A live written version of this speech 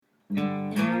I'm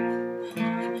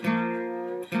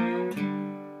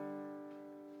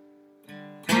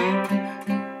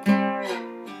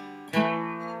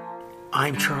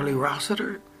Charlie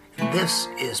Rossiter, and this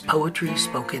is Poetry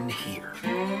Spoken Here.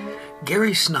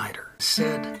 Gary Snyder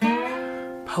said,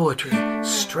 "Poetry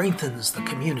strengthens the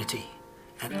community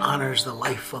and honors the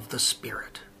life of the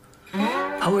spirit.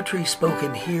 Poetry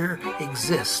Spoken Here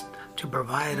exists to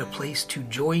provide a place to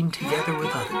join together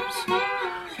with others,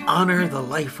 honor the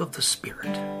life of the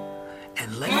spirit,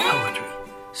 and let poetry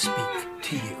speak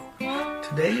to you."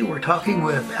 Today we're talking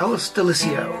with Alice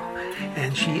D'Alessio,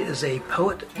 and she is a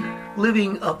poet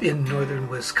living up in northern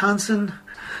Wisconsin.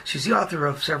 She's the author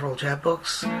of several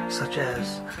chapbooks, such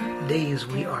as Days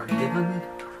We Are Given,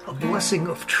 A Blessing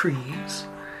of Trees,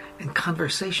 and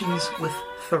Conversations with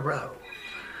Thoreau.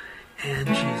 And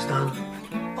she's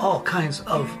done all kinds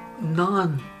of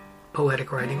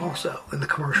non-poetic writing also in the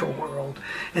commercial world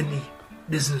and the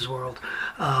business world.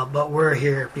 But we're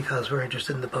here because we're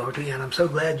interested in the poetry, and I'm so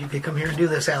glad you could come here and do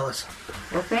this, Alice.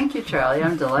 Well, thank you, Charlie.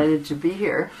 I'm delighted to be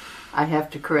here. I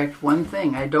have to correct one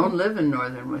thing. I don't live in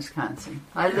northern Wisconsin.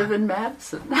 I live in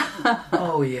Madison.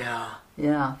 Oh, yeah.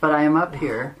 Yeah, but I am up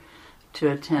here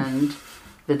to attend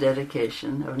the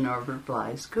dedication of Norbert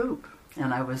Bly's Coop.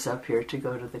 And I was up here to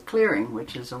go to the Clearing,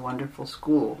 which is a wonderful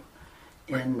school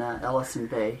in Ellison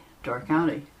Bay, Door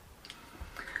County.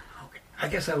 Okay. I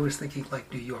guess I was thinking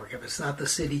like New York. If it's not the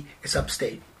city, it's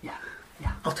upstate. Yeah.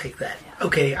 I'll take that. Yeah.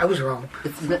 Okay, I was wrong.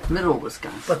 It's middle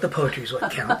Wisconsin. But the poetry is what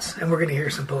counts. And we're going to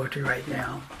hear some poetry right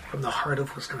now from the heart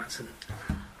of Wisconsin.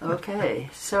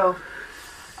 Okay, so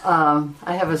I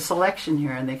have a selection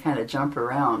here, and they kind of jump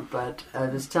around. But I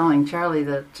was telling Charlie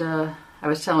that I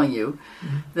was telling you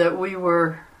that we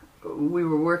were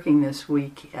working this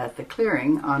week at the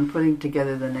Clearing on putting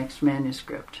together the next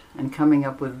manuscript and coming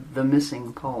up with the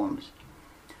missing poems.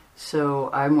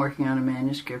 So I'm working on a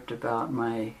manuscript about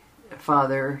my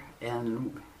father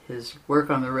and his work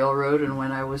on the railroad and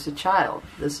when I was a child.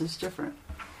 This is different.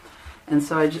 And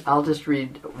so I'll just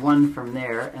read one from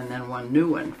there and then one new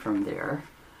one from there,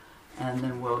 and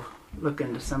then we'll look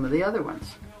into some of the other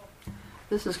ones.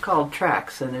 This is called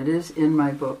Tracks, and it is in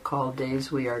my book called Days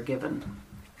We Are Given.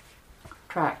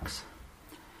 Tracks.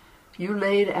 You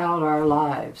laid out our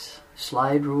lives,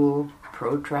 slide rule,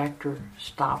 protractor,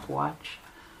 stopwatch,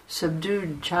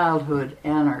 subdued childhood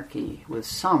anarchy with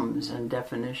sums and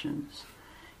definitions.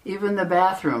 Even the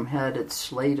bathroom had its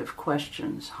slate of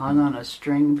questions hung on a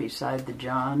string beside the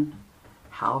John.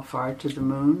 How far to the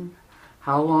moon?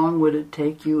 How long would it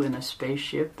take you in a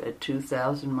spaceship at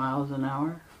 2,000 miles an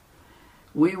hour?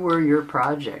 We were your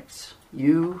projects,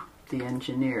 you the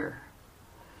engineer.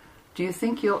 Do you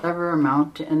think you'll ever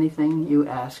amount to anything, you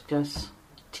asked us,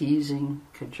 teasing,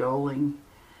 cajoling,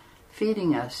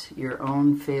 feeding us your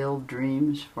own failed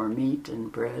dreams for meat and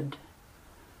bread.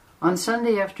 On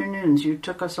Sunday afternoons you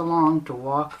took us along to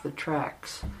walk the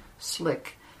tracks,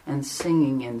 slick and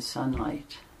singing in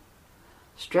sunlight,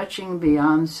 stretching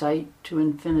beyond sight to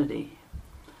infinity,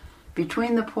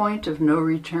 between the point of no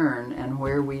return and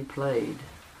where we played.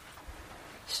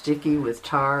 Sticky with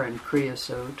tar and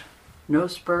creosote, no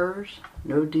spurs,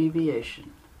 no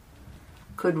deviation.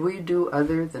 Could we do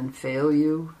other than fail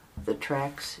you, the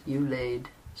tracks you laid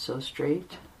so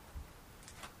straight?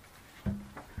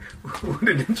 What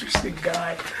an interesting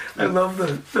guy. I love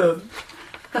the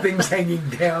things hanging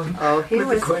down. Oh, he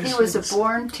was a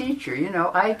born teacher. You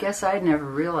know, I guess I'd never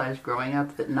realized growing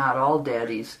up that not all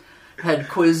daddies had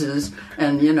quizzes,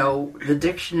 and you know, the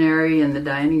dictionary in the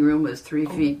dining room was 3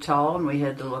 feet tall, and we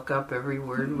had to look up every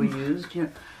word we used. You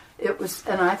know, it was,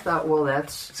 and I thought, well,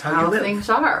 that's how things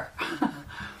are.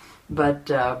 But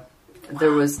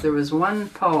there was one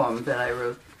poem that I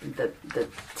wrote that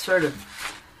sort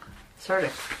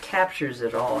of captures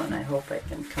it all, and I hope I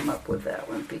can come up with that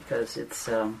one because it's.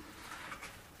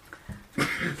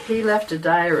 He left a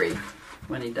diary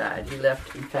when he died.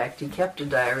 He kept a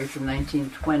diary from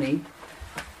 1920,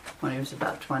 when he was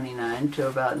about 29, to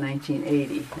about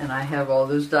 1980, and I have all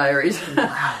those diaries.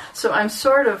 Wow. So I'm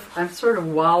sort of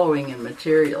wallowing in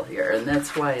material here, and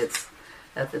that's why it's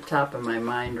at the top of my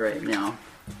mind right now.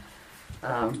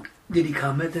 Did he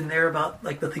comment in there about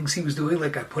like the things he was doing?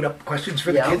 Like I put up questions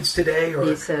for the kids today, or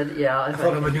he said, I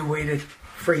thought of a new way to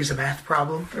phrase a math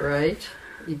problem. Right.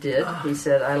 He did. He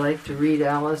said, I like to read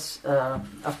Alice a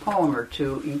poem or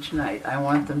two each night. I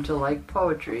want them to like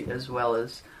poetry as well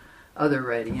as other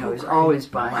writing. You know, he's always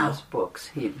buying us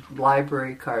books.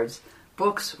 Library cards.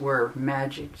 Books were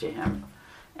magic to him.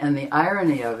 And the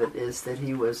irony of it is that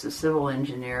he was a civil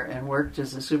engineer and worked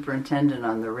as a superintendent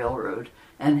on the railroad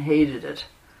and hated it.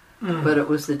 But it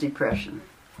was the Depression.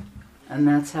 and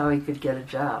that's how he could get a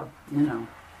job, you know.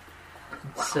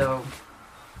 So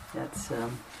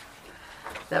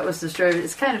that was the story.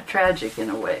 It's kind of tragic in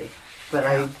a way, but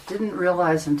I didn't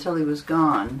realize until he was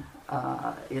gone,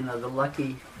 the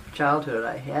lucky childhood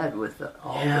I had with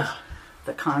all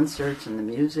the concerts and the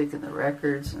music and the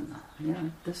records, and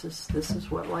this is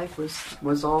what life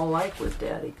was all like with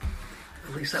Daddy.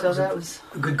 At least that was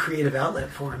a good creative outlet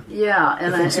for him. Yeah,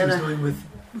 and the things he was doing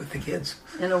with the kids.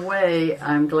 In a way,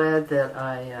 I'm glad that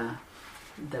I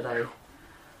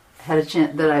had a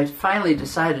chance, that I finally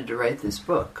decided to write this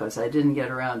book, because I didn't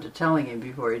get around to telling him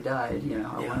before he died,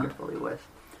 how wonderful he was.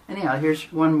 Anyhow,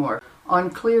 here's one more. On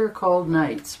clear, cold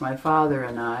nights, my father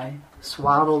and I,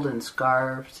 swaddled in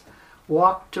scarves,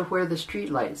 walked to where the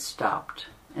streetlights stopped,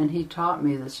 and he taught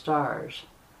me the stars.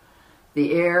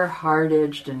 The air,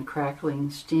 hard-edged and crackling,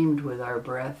 steamed with our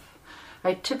breath.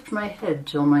 I tipped my head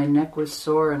till my neck was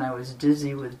sore and I was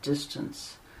dizzy with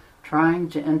distance, trying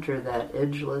to enter that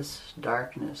edgeless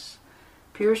darkness,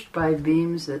 pierced by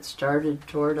beams that started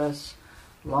toward us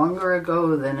longer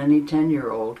ago than any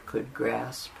 10-year-old could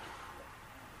grasp.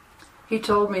 He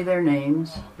told me their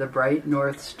names, the bright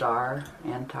North Star,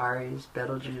 Antares,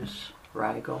 Betelgeuse,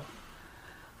 Rigel.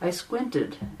 I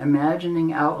squinted,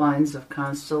 imagining outlines of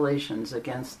constellations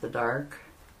against the dark.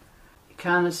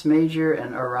 Canis Major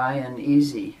and Orion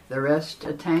easy, the rest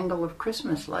a tangle of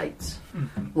Christmas lights,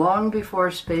 long before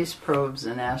space probes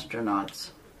and astronauts,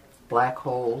 black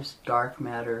holes, dark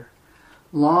matter,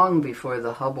 long before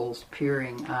the Hubble's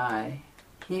peering eye.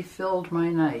 He filled my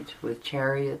night with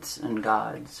chariots and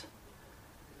gods.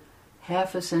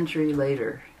 Half a century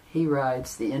later, he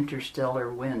rides the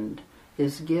interstellar wind,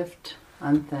 his gift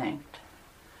unthanked,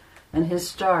 and his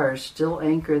stars still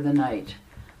anchor the night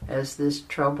as this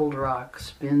troubled rock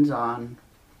spins on,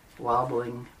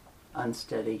 wobbling,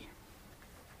 unsteady.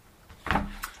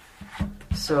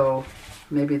 So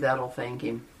maybe that'll thank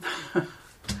him.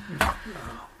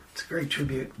 It's a great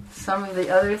tribute. Some of the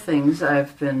other things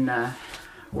I've been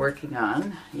working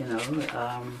on,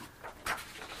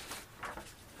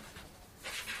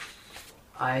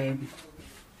 I'm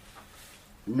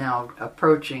now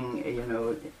approaching,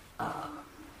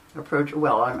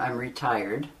 I'm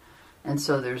retired. And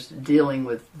so there's dealing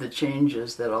with the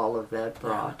changes that all of that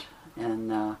brought,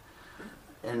 and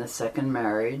a second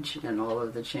marriage, and all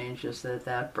of the changes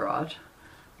that brought.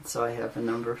 So I have a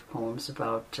number of poems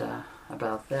about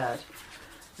that.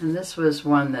 And this was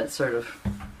one that sort of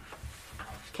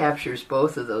captures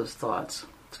both of those thoughts.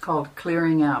 It's called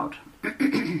Clearing Out.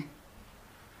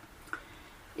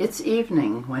 It's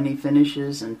evening when he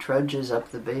finishes and trudges up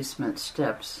the basement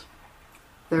steps.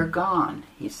 They're gone,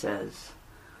 he says.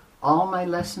 All my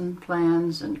lesson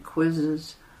plans and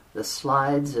quizzes, the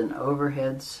slides and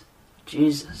overheads,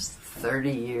 Jesus, 30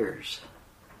 years.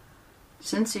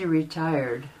 Since he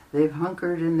retired, they've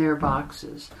hunkered in their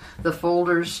boxes, the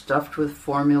folders stuffed with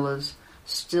formulas,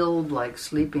 stilled like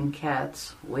sleeping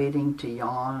cats, waiting to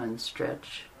yawn and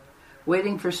stretch,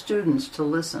 waiting for students to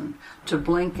listen, to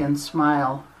blink and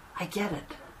smile. I get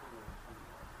it.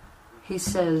 He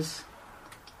says,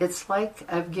 it's like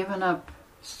I've given up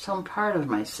some part of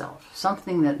myself,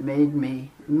 something that made me,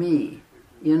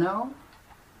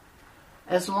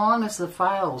 As long as the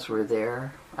files were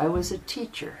there, I was a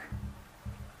teacher.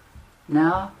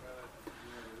 Now,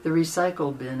 the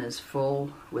recycle bin is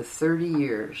full with 30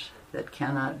 years that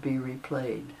cannot be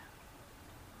replayed.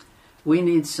 We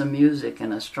need some music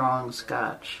and a strong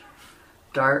scotch.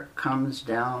 Dark comes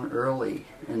down early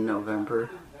in November.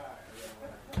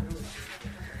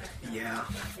 Yeah.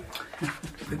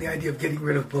 But the idea of getting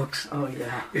rid of books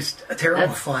is a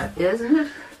terrible thought. Isn't it?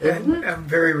 I'm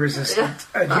very resistant.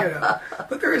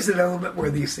 But there is an element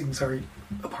where these things are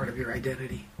a part of your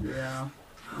identity. Yeah.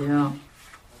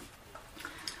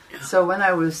 So when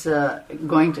I was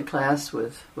going to class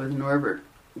with Norbert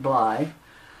Bly,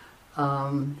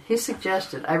 he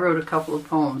suggested, I wrote a couple of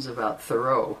poems about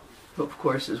Thoreau, who of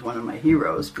course is one of my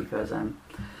heroes because I'm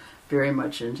very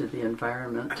much into the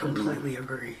environment. I completely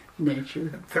agree.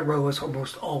 Nature. Thoreau is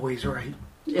almost always right.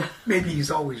 Yeah. Maybe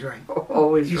he's always right.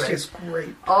 Always right. He's just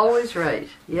great. Always right,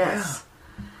 yes.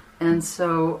 Yeah. And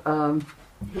so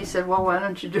he said, well, why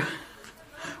don't you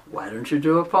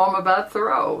do a poem about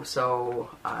Thoreau? So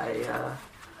I,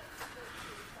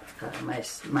 my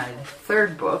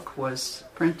third book was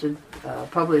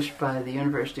published by the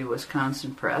University of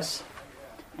Wisconsin Press,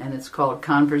 and it's called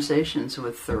Conversations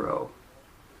with Thoreau.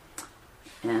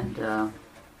 And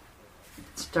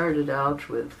it started out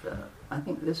with, I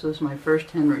think this was my first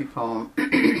Henry poem.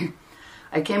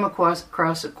 I came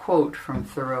across a quote from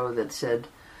Thoreau that said,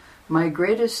 "My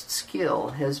greatest skill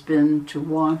has been to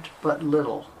want but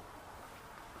little."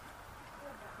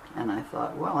 And I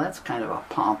thought, well, that's kind of a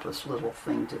pompous little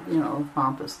thing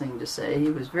to say. He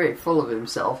was very full of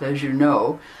himself, as you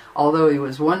know, although he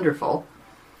was wonderful.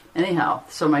 Anyhow,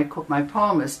 so my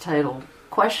poem is titled,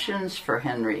 Questions for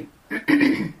Henry.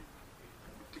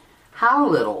 How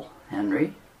little,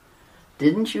 Henry?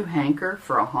 Didn't you hanker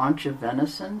for a haunch of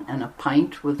venison and a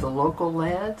pint with the local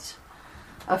lads?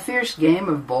 A fierce game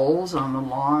of bowls on the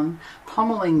lawn,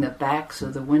 pummeling the backs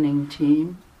of the winning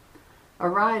team? A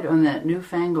ride on that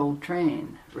newfangled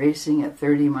train, racing at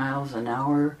 30 miles an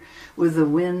hour, with the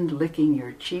wind licking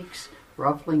your cheeks,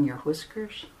 ruffling your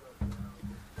whiskers?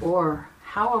 Or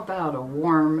how about a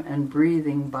warm and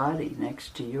breathing body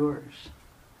next to yours?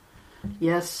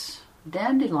 Yes,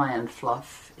 dandelion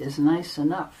fluff is nice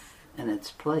enough in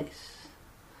its place.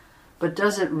 But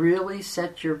does it really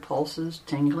set your pulses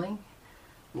tingling?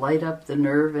 Light up the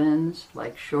nerve ends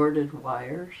like shorted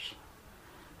wires?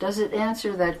 Does it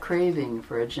answer that craving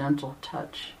for a gentle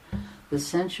touch, the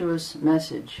sensuous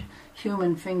message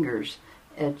human fingers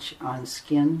etch on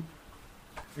skin?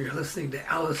 You're listening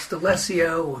to Alice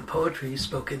D'Alessio and Poetry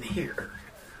Spoken Here.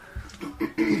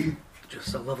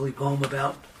 Just a lovely poem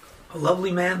about a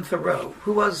lovely man, Thoreau,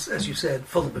 who was, as you said,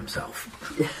 full of himself.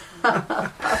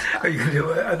 Are you going to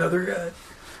do another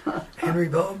Henry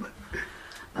poem?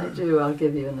 I do. I'll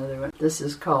give you another one. This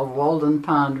is called Walden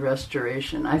Pond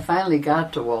Restoration. I finally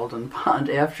got to Walden Pond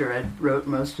after I wrote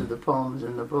most of the poems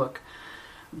in the book.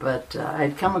 But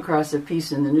I'd come across a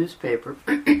piece in the newspaper,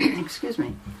 excuse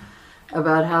me,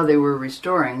 about how they were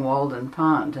restoring Walden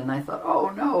Pond. And I thought, oh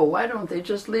no, why don't they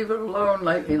just leave it alone?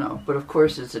 But of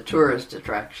course it's a tourist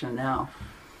attraction now.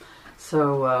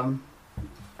 So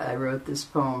I wrote this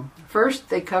poem. First,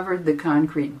 they covered the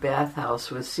concrete bathhouse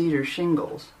with cedar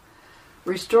shingles,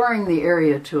 restoring the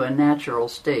area to a natural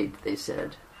state, they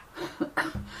said.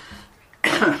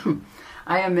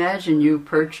 I imagine you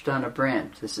perched on a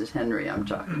branch. This is Henry I'm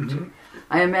talking to.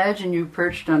 I imagine you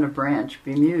perched on a branch,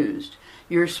 bemused,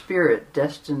 your spirit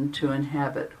destined to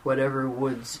inhabit whatever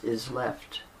woods is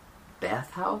left.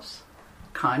 Bathhouse?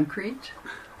 Concrete?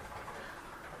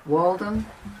 Walden?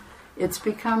 It's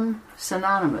become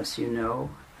synonymous, you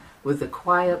know, with the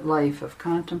quiet life of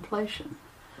contemplation,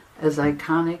 as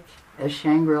iconic as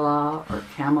Shangri-La or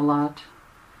Camelot.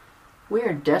 We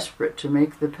are desperate to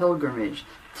make the pilgrimage,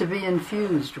 to be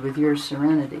infused with your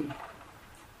serenity.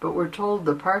 But we're told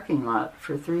the parking lot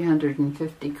for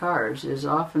 350 cars is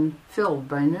often filled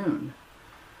by noon.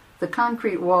 The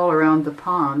concrete wall around the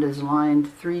pond is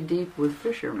lined 3 deep with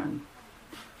fishermen,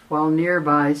 while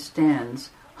nearby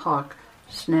stands hawk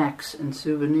snacks and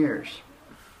souvenirs.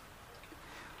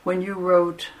 When you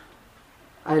wrote,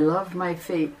 I love my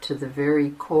fate to the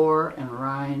very core and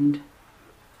rind,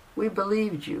 we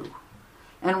believed you,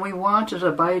 and we wanted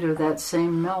a bite of that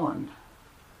same melon.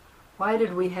 Why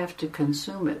did we have to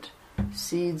consume it,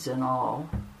 seeds and all,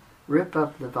 rip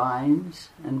up the vines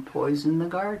and poison the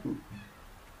garden?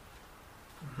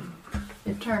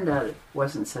 It turned out it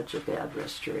wasn't such a bad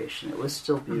restoration. It was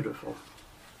still beautiful.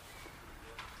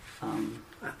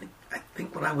 I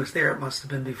think when I was there, it must have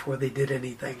been before they did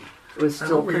anything. It was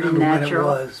still pretty natural. natural.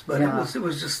 When it was, but it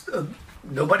was just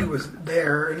nobody was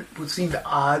there, and it seemed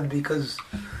odd because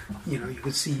you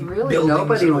could see really buildings.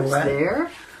 Nobody and all was that.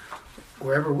 there.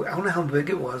 Wherever, I don't know how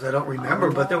big it was. I don't remember,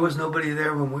 but there was nobody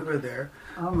there when we were there.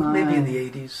 Oh my! Maybe in the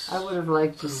 80s. I would have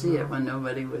liked to see it when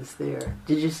nobody was there.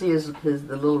 Did you see the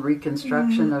little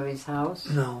reconstruction of his house?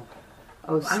 No.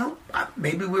 Oh, I don't.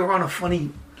 Maybe we were on a funny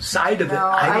side of it. No,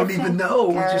 I don't think, even know.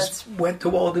 We it's- just went to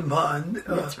Walden Pond.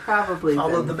 It's probably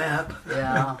Followed been- the map.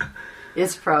 Yeah,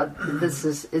 it's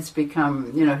It's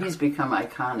become. He's become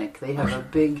iconic. They have a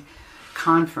big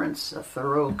conference, a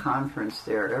Thoreau conference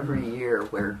there every year,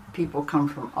 where people come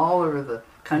from all over the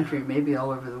country, maybe all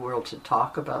over the world, to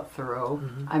talk about Thoreau.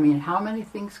 I mean, how many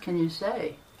things can you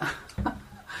say?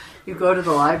 You go to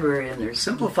the library and there's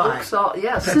Simplify. books all,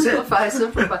 That's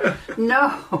simplify.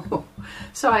 No.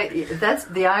 So that's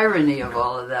the irony of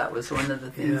all of that was one of the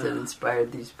things that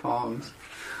inspired these poems.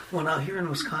 Well, now here in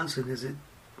Wisconsin, is it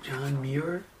John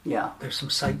Muir? Yeah. There's some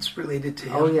sites related to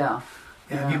him. Oh, yeah.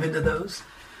 Have you been to those?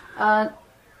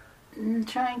 I'm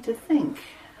trying to think.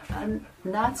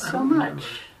 Not so much.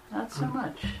 Not so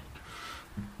much.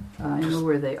 I know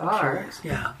where they are. Curious.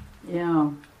 Yeah.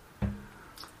 Yeah.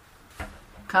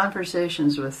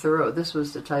 Conversations with Thoreau. This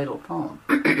was the title poem.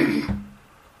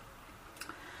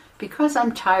 Because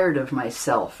I'm tired of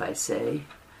myself, I say.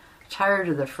 Tired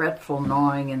of the fretful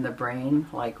gnawing in the brain,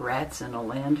 like rats in a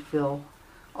landfill.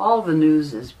 All the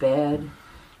news is bad.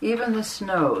 Even the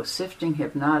snow, sifting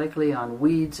hypnotically on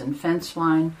weeds and fence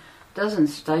line, doesn't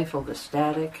stifle the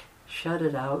static, shut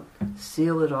it out,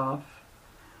 seal it off.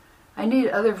 I need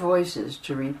other voices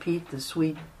to repeat the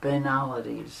sweet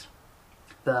banalities.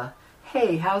 The,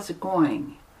 hey, how's it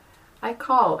going? I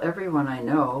call everyone I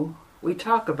know. We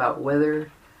talk about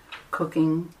weather,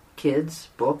 cooking, kids,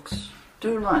 books,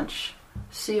 do lunch,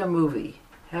 see a movie,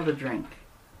 have a drink.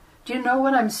 Do you know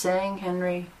what I'm saying,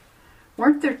 Henry?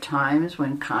 Weren't there times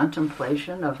when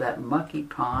contemplation of that mucky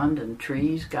pond and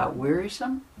trees got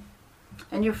wearisome?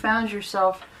 And you found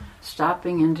yourself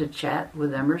stopping in to chat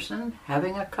with Emerson,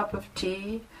 having a cup of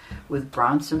tea with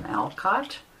Bronson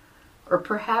Alcott? Or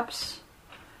perhaps,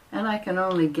 and I can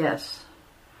only guess,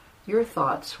 your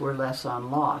thoughts were less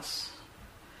on loss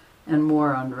and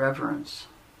more on reverence.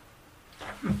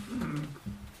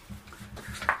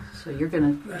 So you're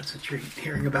going to... That's a treat,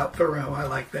 hearing about Thoreau. I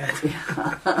like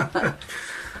that.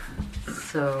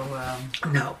 So...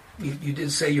 No, you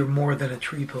did say you're more than a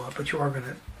tree poet, but you are going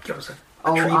to give us a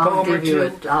Oh, tree poem or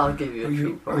two? I'll give you a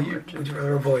tree poem or two. Would you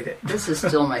rather avoid it? This is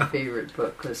still my favorite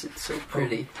book because it's so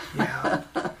pretty. Oh,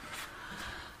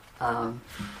 yeah. Let's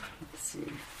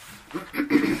see.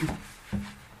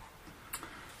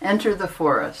 Enter the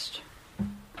forest.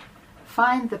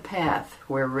 Find the path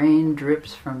where rain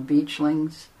drips from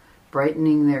beechlings,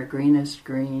 brightening their greenest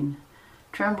green,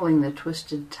 trembling the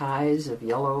twisted ties of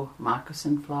yellow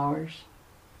moccasin flowers.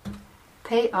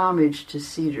 Pay homage to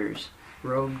cedars,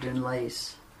 robed in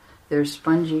lace, their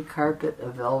spongy carpet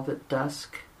of velvet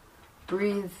dusk.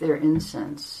 Breathe their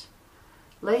incense.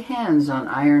 Lay hands on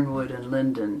ironwood and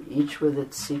linden, each with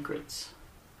its secrets.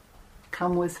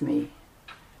 Come with me.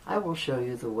 I will show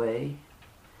you the way.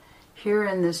 Here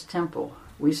in this temple,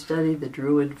 we study the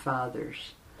Druid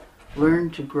fathers,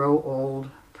 learn to grow old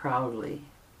proudly,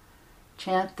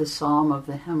 chant the psalm of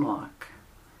the hemlock.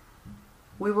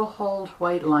 We will hold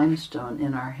white limestone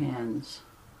in our hands,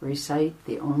 recite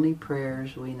the only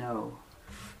prayers we know.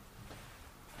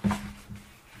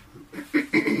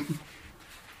 Do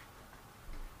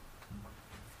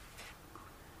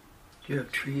you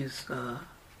have trees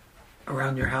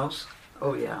around your house?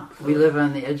 Oh yeah, we live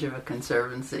on the edge of a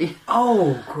conservancy.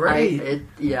 Oh, great!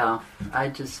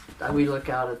 We look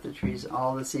out at the trees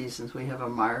all the seasons. We have a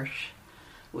marsh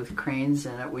with cranes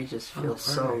in it. We just feel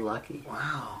so lucky.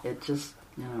 Wow! It just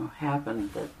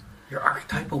happened that. You're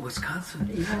archetypal Wisconsin.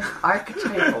 Yeah,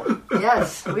 archetypal.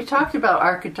 Yes, we talked about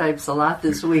archetypes a lot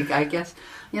this week. I guess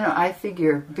I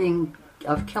figure being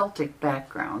of Celtic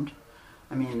background.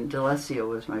 I mean, D'Alessio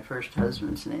was my first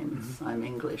husband's name. Mm-hmm. I'm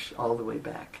English all the way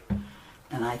back.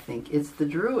 And I think it's the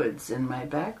Druids in my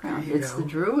background. It's the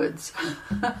Druids.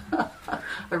 I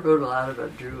wrote a lot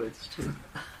about Druids, too.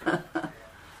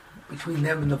 Between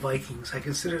them and the Vikings, I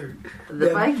consider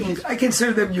Vikings. I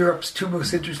consider them Europe's two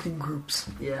most interesting groups.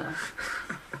 Yeah.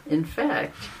 In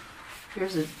fact,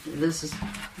 here's a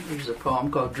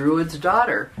poem called Druid's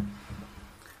Daughter.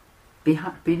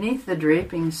 Beneath the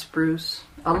draping spruce,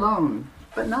 alone,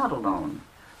 but not alone.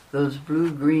 Those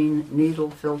blue-green,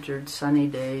 needle-filtered sunny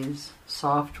days,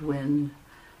 soft wind,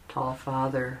 tall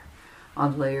father,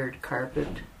 on layered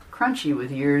carpet, crunchy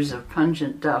with years of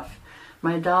pungent duff,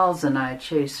 my dolls and I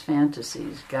chase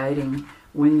fantasies, guiding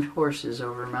winged horses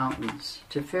over mountains,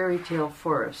 to fairy tale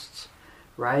forests,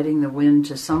 riding the wind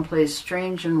to someplace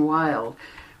strange and wild,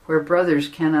 where brothers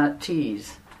cannot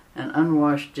tease, and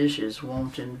unwashed dishes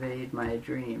won't invade my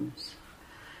dreams.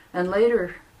 And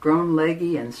later, grown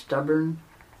leggy and stubborn,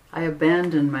 I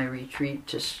abandoned my retreat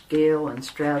to scale and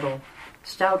straddle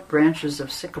stout branches of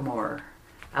sycamore,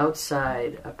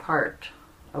 outside, apart,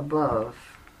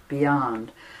 above,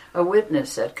 beyond, a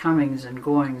witness at comings and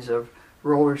goings of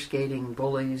roller skating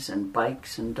bullies and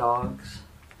bikes and dogs,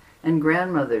 and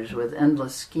grandmothers with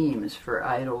endless schemes for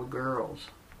idle girls.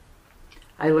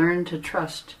 I learned to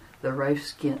trust the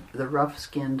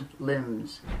rough-skinned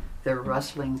limbs, their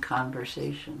rustling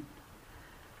conversation.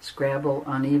 Scrabble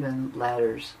uneven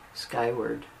ladders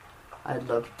skyward. I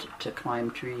loved to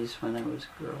climb trees when I was a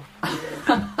girl.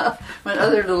 When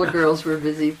other little girls were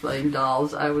busy playing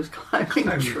dolls, I was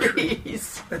climbing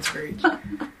trees. That's great. I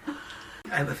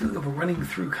have a feeling of a running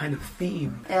through kind of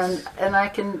theme. And I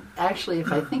can actually,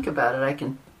 if I think about it, I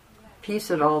can piece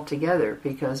it all together,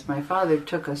 because my father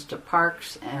took us to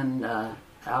parks and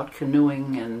out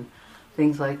canoeing and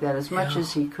things like that as much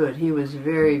as he could. He was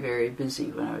very, very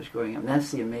busy when I was growing up.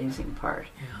 That's the amazing part.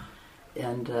 Yeah.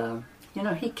 And,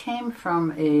 he came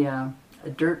from a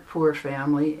dirt poor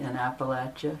family in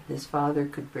Appalachia. His father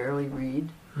could barely read,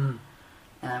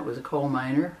 and was a coal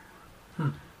miner.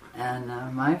 And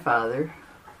my father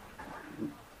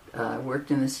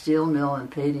worked in the steel mill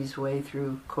and paid his way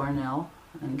through Cornell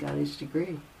and got his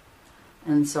degree.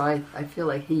 And so I feel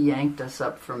like he yanked us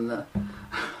up from the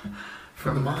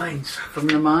mines. From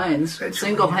the mines,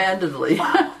 single-handedly.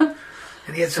 Wow.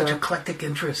 And he had such eclectic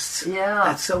interests. Yeah.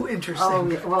 That's so interesting. Oh,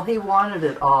 yeah. Well, he wanted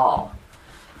it all.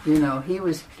 You know,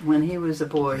 when he was a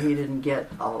boy, he didn't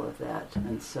get all of that.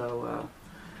 And so,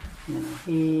 you know,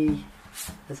 he,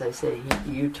 as I say,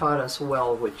 you taught us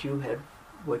well what you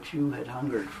had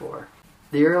hungered for.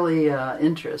 The early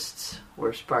interests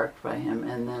were sparked by him,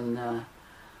 and then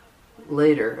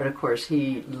later, and of course,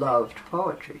 he loved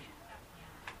poetry.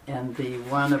 And the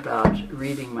one about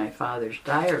reading my father's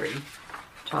diary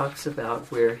talks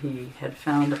about where he had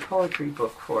found a poetry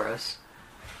book for us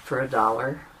for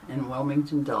 $1 in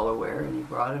Wilmington, Delaware, and he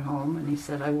brought it home, and he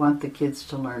said, I want the kids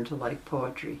to learn to like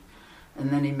poetry. And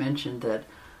then he mentioned that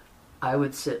I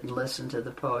would sit and listen to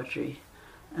the poetry,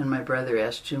 and my brother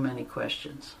asked too many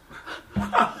questions.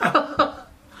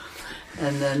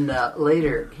 And then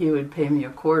later, he would pay me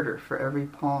 $0.25 for every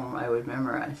poem I would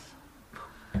memorize.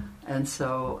 And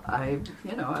so I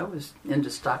was into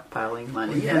stockpiling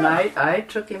money, and I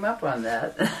took him up on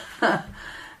that.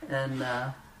 And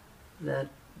that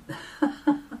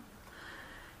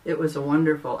it was a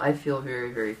wonderful, I feel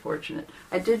very, very fortunate.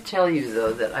 I did tell you,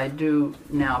 though, that I do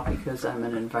now, because I'm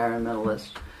an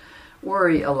environmentalist,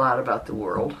 worry a lot about the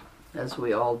world, as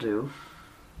we all do.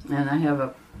 And I have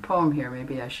a poem here.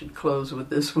 Maybe I should close with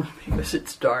this one because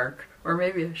it's dark, or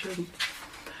maybe I shouldn't.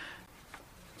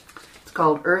 It's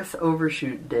called Earth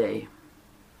Overshoot Day.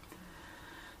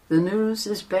 The news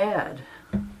is bad,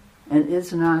 and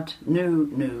is not new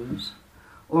news,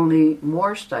 only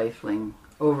more stifling,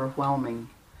 overwhelming,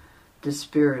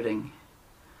 dispiriting.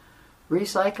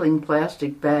 Recycling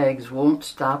plastic bags won't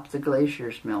stop the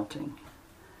glaciers melting,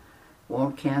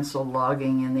 won't cancel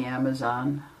logging in the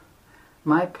Amazon.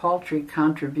 My paltry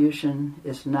contribution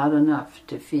is not enough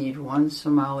to feed one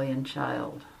Somalian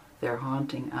child their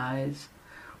haunting eyes,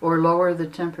 or lower the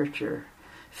temperature,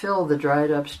 fill the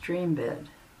dried-up stream bed.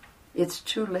 It's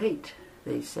too late,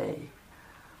 they say.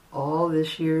 All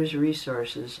this year's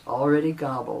resources already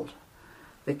gobbled.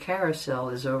 The carousel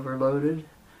is overloaded,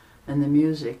 and the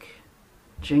music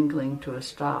jingling to a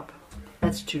stop.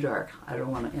 That's too dark. I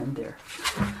don't want to end there.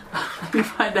 Let me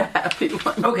find a happy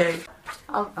one. Okay.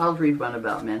 I'll read one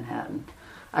about Manhattan.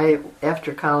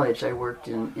 After college, I worked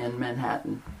in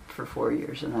Manhattan for 4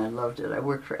 years, and I loved it. I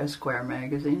worked for Esquire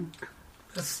magazine.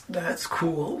 That's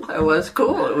cool. It was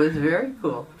cool. It was very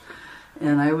cool.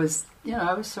 And I was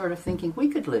sort of thinking, we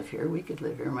could live here.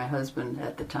 My husband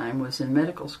at the time was in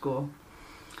medical school.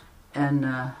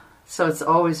 And so it's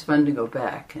always fun to go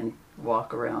back and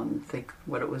walk around and think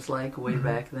what it was like way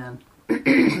back then.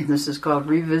 This is called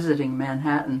Revisiting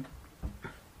Manhattan.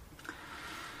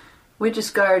 We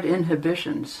discard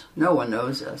inhibitions, no one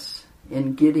knows us,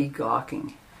 in giddy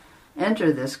gawking.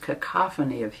 Enter this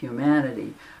cacophony of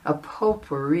humanity, a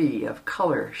potpourri of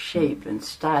color, shape, and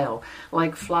style,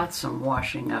 like flotsam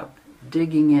washing up,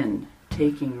 digging in,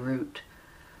 taking root.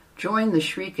 Join the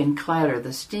shriek and clatter,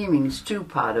 the steaming stew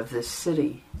pot of this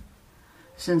city.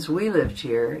 Since we lived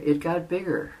here, it got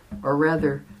bigger, or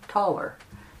rather, taller.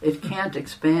 It can't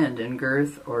expand in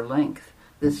girth or length,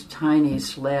 this tiny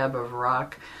slab of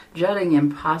rock, jutting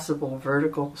impossible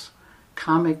verticals,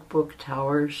 comic book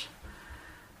towers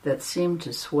that seem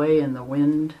to sway in the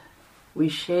wind. We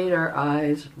shade our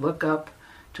eyes, look up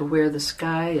to where the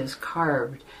sky is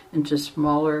carved into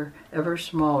smaller, ever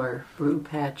smaller blue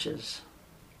patches,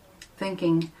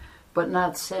 thinking, but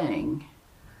not saying,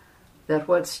 that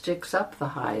what sticks up the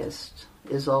highest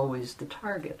is always the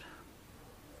target.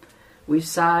 We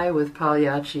sigh with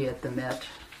Pagliacci at the Met,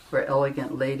 where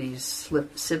elegant ladies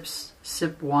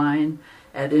sip wine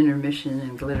at intermission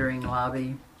in glittering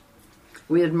lobby.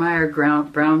 We admire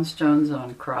brownstones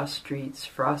on cross streets,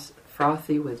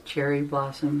 frothy with cherry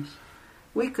blossoms.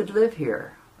 We could live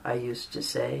here, I used to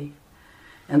say,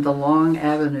 and the long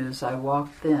avenues I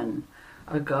walked then,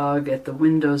 agog at the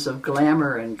windows of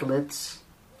glamour and glitz,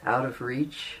 out of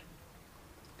reach.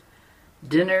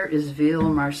 Dinner is veal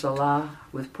marsala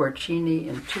with porcini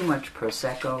and too much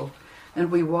Prosecco, and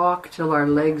we walk till our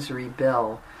legs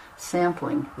rebel,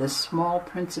 sampling this small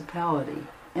principality,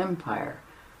 empire,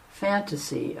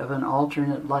 fantasy of an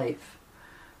alternate life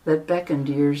that beckoned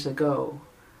years ago,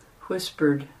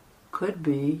 whispered, could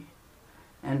be,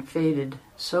 and faded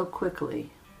so quickly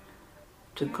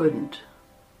to couldn't.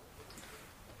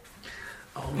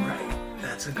 All right,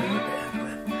 that's a good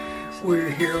band. We're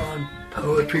here on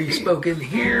Poetry Spoken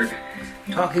Here,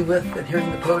 talking with and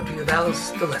hearing the poetry of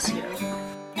Alice D'Alessio.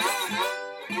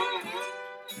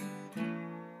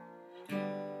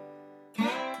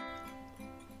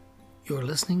 You're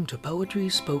listening to Poetry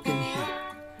Spoken Here.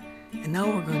 And now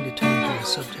we're going to turn to a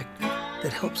subject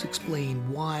that helps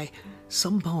explain why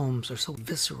some poems are so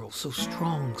visceral, so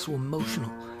strong, so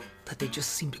emotional, that they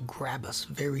just seem to grab us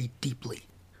very deeply.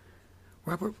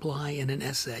 Robert Bly, in an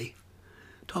essay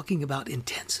talking about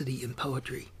intensity in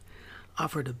poetry,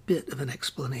 offered a bit of an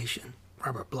explanation.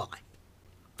 Robert Bly: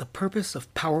 the purpose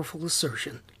of powerful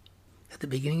assertion at the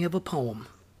beginning of a poem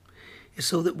is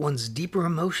so that one's deeper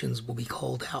emotions will be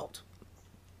called out.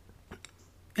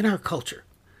 In our culture,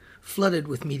 flooded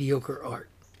with mediocre art,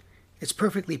 it's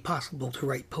perfectly possible to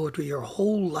write poetry your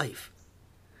whole life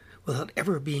without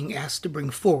ever being asked to bring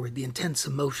forward the intense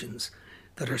emotions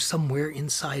that are somewhere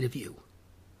inside of you.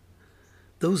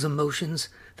 Those emotions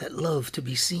that love to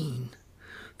be seen,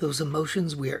 those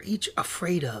emotions we are each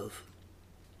afraid of,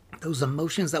 those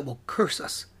emotions that will curse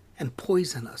us and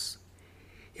poison us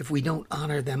if we don't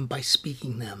honor them by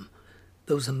speaking them,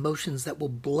 those emotions that will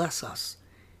bless us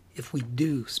if we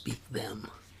do speak them.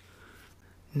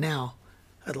 Now,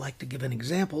 I'd like to give an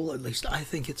example. At least I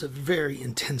think it's a very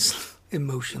intense,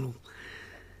 emotional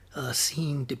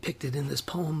scene depicted in this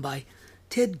poem by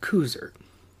Ted Kooser,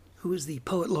 who is the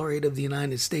Poet Laureate of the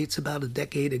United States about a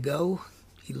decade ago.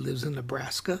 He lives in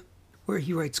Nebraska, where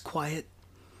he writes quiet,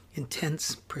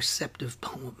 intense, perceptive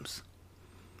poems.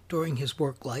 During his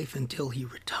work life, until he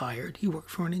retired, he worked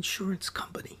for an insurance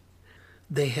company.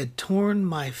 They had torn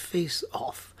my face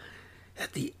off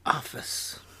at the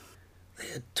office. They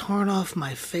had torn off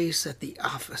my face at the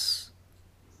office.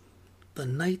 The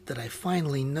night that I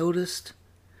finally noticed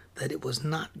that it was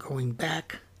not growing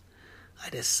back, I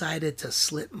decided to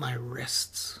slit my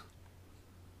wrists.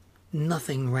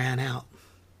 Nothing ran out.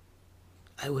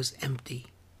 I was empty.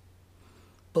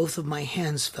 Both of my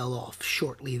hands fell off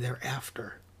shortly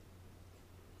thereafter.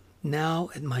 Now,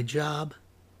 at my job,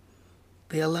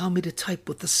 they allow me to type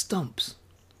with the stumps.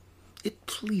 It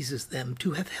pleases them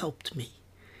to have helped me,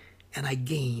 and I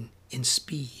gain in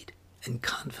speed and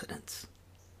confidence.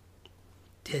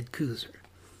 Ted Kooser.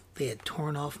 They had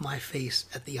torn off my face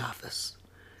at the office,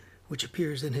 which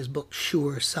appears in his book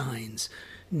Sure Signs,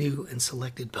 New and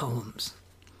Selected Poems.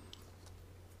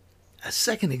 A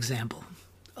second example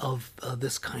of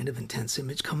this kind of intense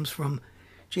image comes from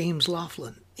James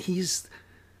Laughlin. He's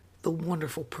the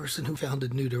wonderful person who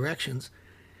founded New Directions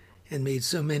and made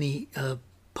so many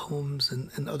poems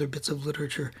and other bits of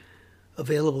literature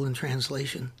available in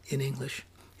translation in English.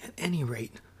 At any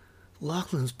rate,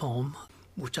 Laughlin's poem,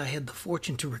 which I had the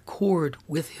fortune to record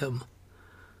with him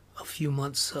a few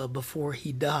months before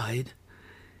he died,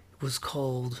 was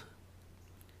called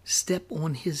Step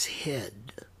on His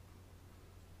Head.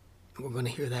 We're going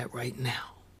to hear that right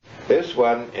now. This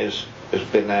one has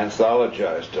been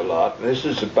anthologized a lot, and this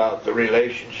is about the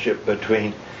relationship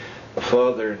between a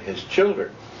father and his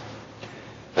children.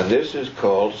 And this is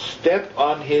called Step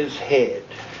on His Head.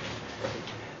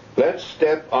 Let's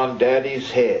step on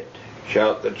Daddy's head,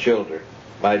 shout the children,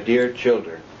 my dear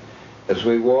children, as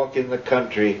we walk in the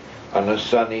country on a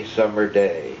sunny summer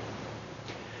day.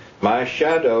 My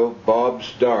shadow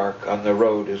bobs dark on the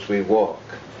road as we walk,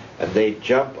 and they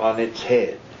jump on its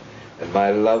head, and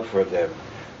my love for them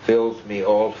fills me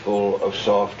all full of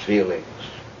soft feelings.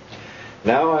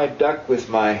 Now I duck with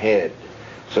my head,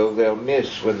 so they'll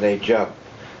miss when they jump,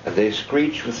 and they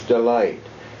screech with delight,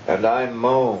 and I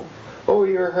moan, "Oh,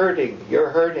 you're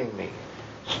hurting me.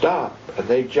 Stop," and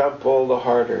they jump all the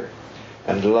harder,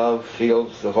 and love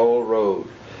fills the whole road,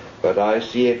 but I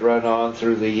see it run on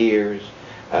through the years,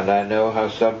 and I know how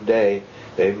someday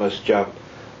they must jump,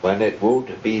 when it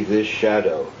won't be this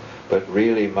shadow, but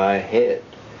really my head,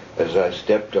 as I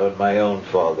stepped on my own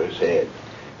father's head.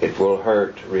 It will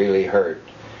hurt, really hurt,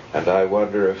 and I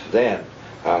wonder if then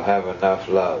I'll have enough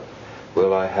love.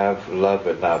 Will I have love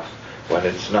enough when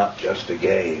it's not just a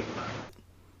game?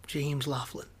 James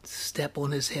Laughlin, Step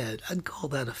on His Head. I'd call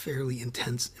that a fairly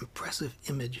intense, impressive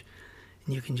image,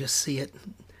 and you can just see it,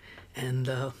 and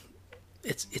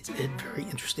it's a very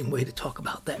interesting way to talk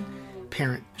about that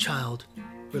parent-child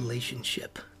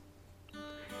relationship.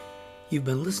 You've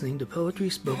been listening to Poetry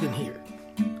Spoken Here.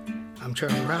 I'm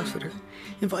Charlie Rossiter,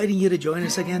 inviting you to join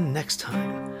us again next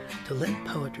time to let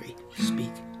poetry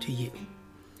speak to you.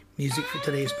 Music for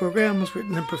today's program was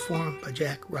written and performed by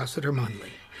Jack Rossiter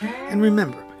Munley. And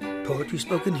remember, Poetry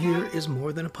Spoken Here is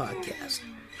more than a podcast.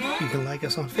 You can like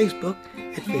us on Facebook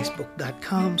at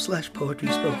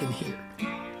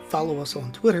facebook.com/poetryspokenhere. Follow us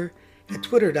on Twitter at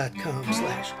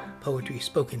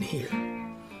twitter.com/poetryspokenhere.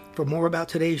 For more about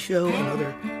today's show and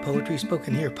other Poetry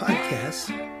Spoken Here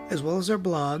podcasts, as well as our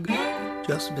blog,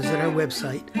 just visit our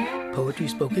website,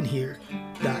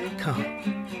 poetryspokenhere.com.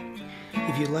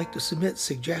 If you'd like to submit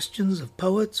suggestions of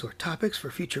poets or topics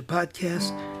for future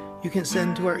podcasts, you can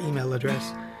send to our email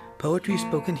address,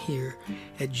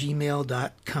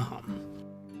 poetryspokenhere@gmail.com.